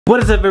What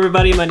is up,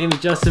 everybody? My name is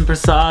Justin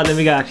Prasad, and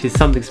we got actually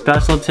something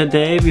special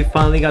today. We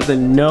finally got the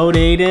Note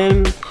 8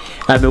 in.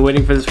 I've been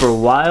waiting for this for a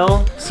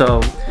while, so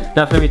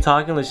enough of me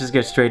talking, let's just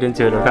get straight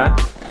into it, okay?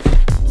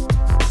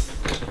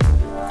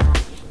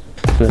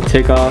 I'm gonna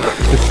take off.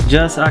 This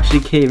just actually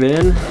came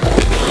in,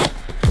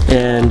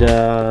 and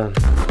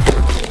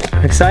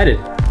I'm excited.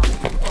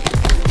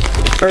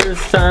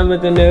 First time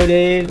with the Note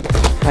 8.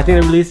 I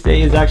think the release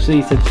date is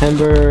actually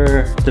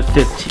September the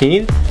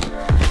 15th,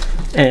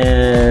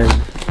 and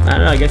I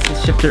don't know, I guess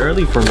it's shipped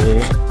early for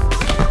me.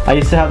 I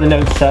used to have the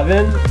Note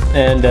 7,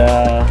 and so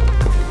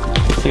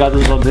I got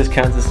those little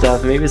discounts and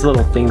stuff. Maybe it's a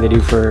little thing they do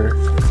for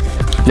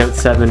Note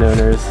 7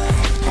 owners.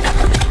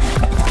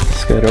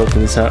 Just go ahead and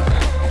open this up.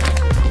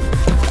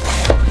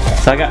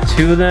 So I got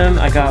two of them.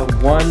 I got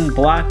one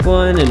black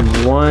one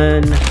and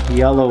one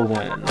yellow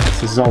one.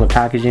 So this is all the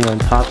packaging on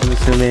top, I'm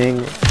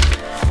assuming.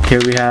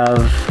 Here we have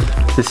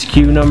the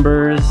SKU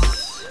numbers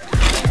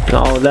and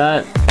all of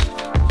that.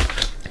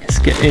 Let's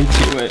get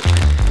into it.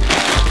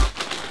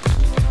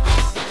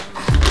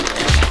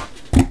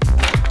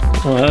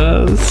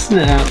 Oh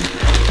snap.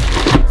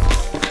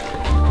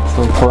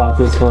 So we'll pull out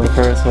this one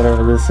first,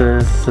 whatever this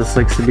is. This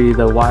looks to be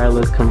the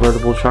wireless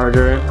convertible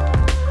charger.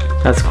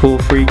 That's cool,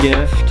 free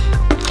gift.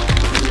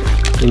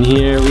 In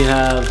here we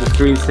have the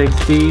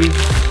 360.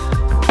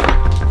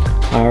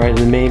 Alright,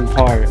 the main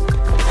part.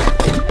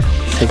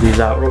 Let's take these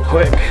out real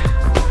quick.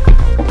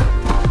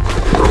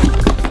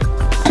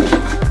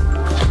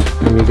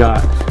 And we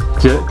got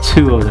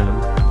two of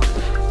them.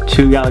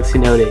 Two Galaxy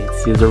Note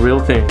 8s. These are real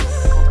things.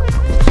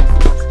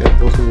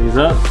 Open these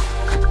up.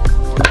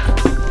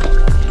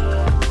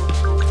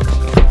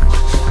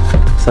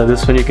 So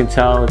this one you can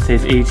tell it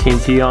says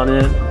AT&T on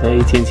it, the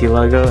AT&T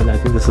logo, and I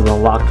think this is the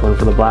locked one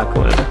for the black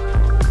one.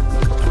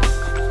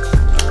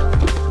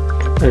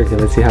 Okay,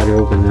 let's see how to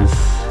open this.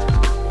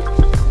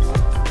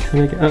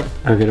 Can I get up?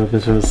 Okay, it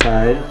opens from the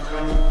side.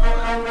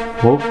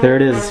 Oh, there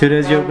it is. As soon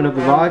as you open up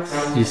the box,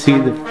 you see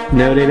the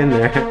Note 8 in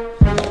there.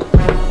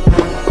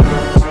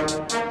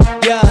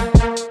 Yeah,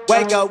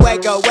 wake up,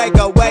 wake up, wake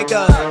up, wake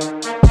up.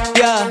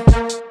 Yeah,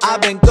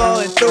 I've been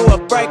going through a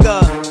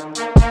breakup.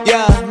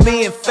 Yeah,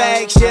 me and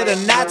Fake shit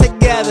are not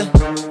together,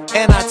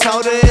 and I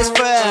told her it's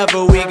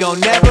forever, we gon'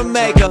 never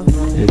make up.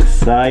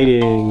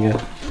 Exciting.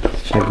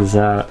 Check this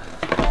out.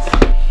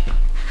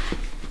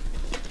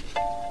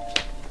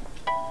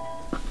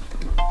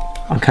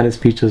 I'm kind of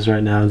speechless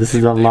right now. This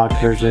is the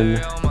unlocked version.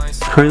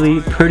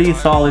 Pretty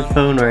solid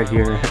phone right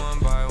here.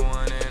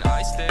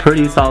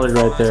 Pretty solid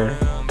right there.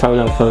 Probably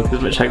not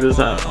focused, but check this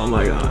out. Oh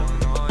my god.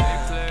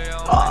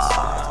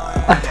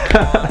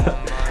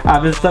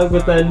 I've been stuck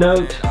with the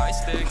Note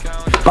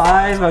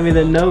 5, I mean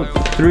the Note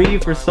 3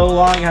 for so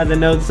long. I had the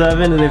Note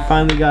 7 and they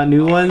finally got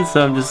new ones,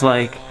 so I'm just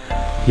like,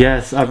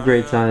 yes,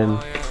 upgrade time.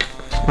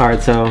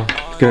 Alright, so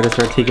go ahead and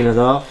start taking it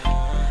off.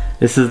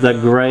 This is the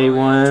gray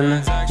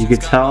one, you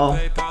could tell.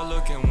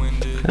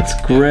 That's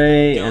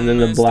gray, and then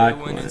the black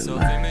one. These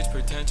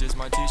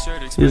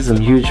are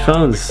some huge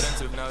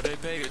phones.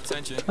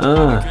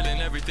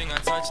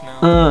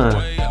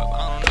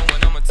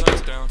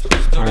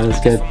 Alright,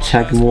 let's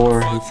check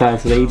more inside.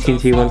 So the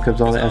AT&T one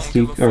comes on the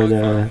SD, or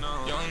the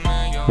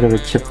whatever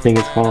chip thing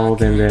is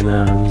called, and then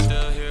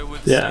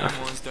yeah,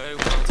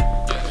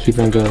 keep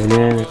on going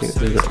in. I think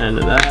this is the end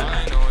of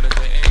that.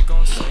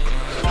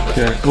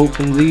 Okay,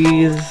 open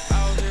these.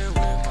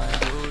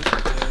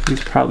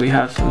 These probably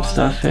have some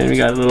stuff in. We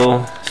got a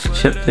little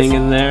chip thing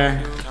in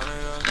there.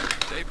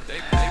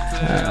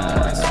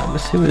 I'm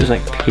assuming there's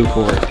like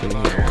paperwork in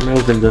here. I'm gonna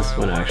open this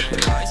one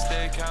actually.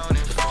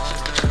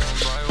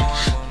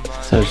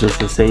 So it's just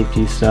the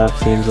safety stuff,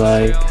 seems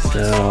like.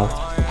 So,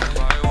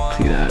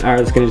 see that. Alright,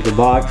 let's get into the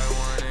box.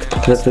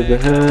 Lift up the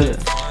hood.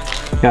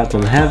 Got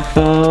some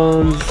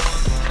headphones.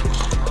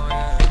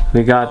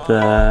 We got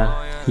the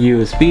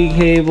USB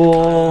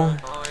cable.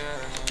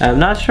 I'm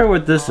not sure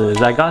what this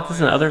is. I got this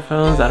in other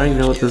phones. I don't even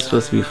know what this is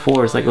supposed to be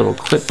for. It's like a little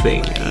clip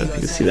thing. If you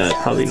can see that,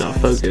 probably not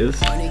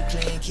focused.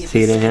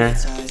 See it in here?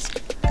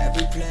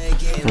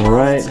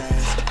 Alright.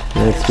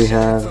 Next we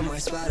have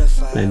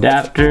an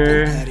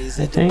adapter,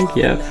 I think,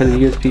 yeah, for the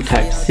USB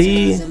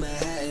Type-C. I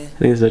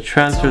think it's the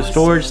transfer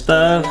storage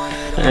stuff,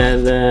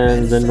 and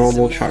then the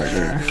normal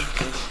charger.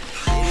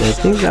 And I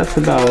think that's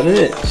about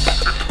it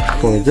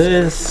for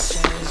this.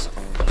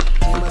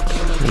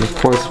 And of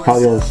course,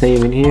 probably all the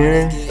same in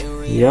here.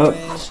 Yup.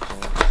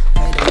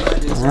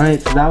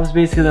 Alright, so that was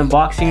basically the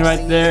unboxing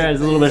right there.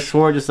 It's a little bit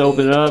short, just to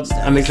open it up.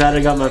 I'm excited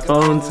I got my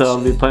phone, so I'll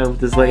be playing with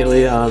this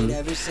lately.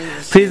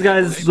 Please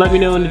guys, let me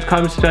know in the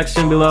comment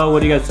section below,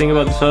 what do you guys think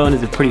about the phone?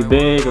 Is it pretty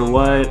big or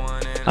what?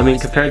 I mean,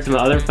 compared to my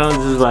other phones,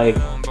 this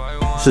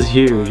is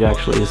huge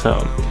actually,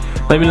 so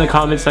let me know in the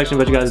comment section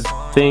what you guys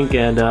think,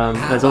 and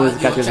as always,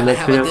 catch you guys in the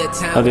next video.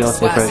 Love you all,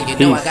 stay fresh.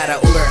 Peace.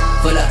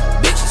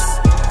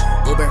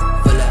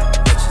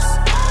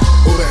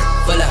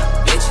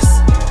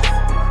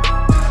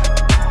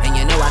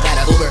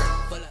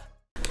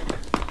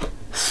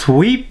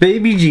 Sweet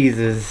baby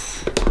Jesus.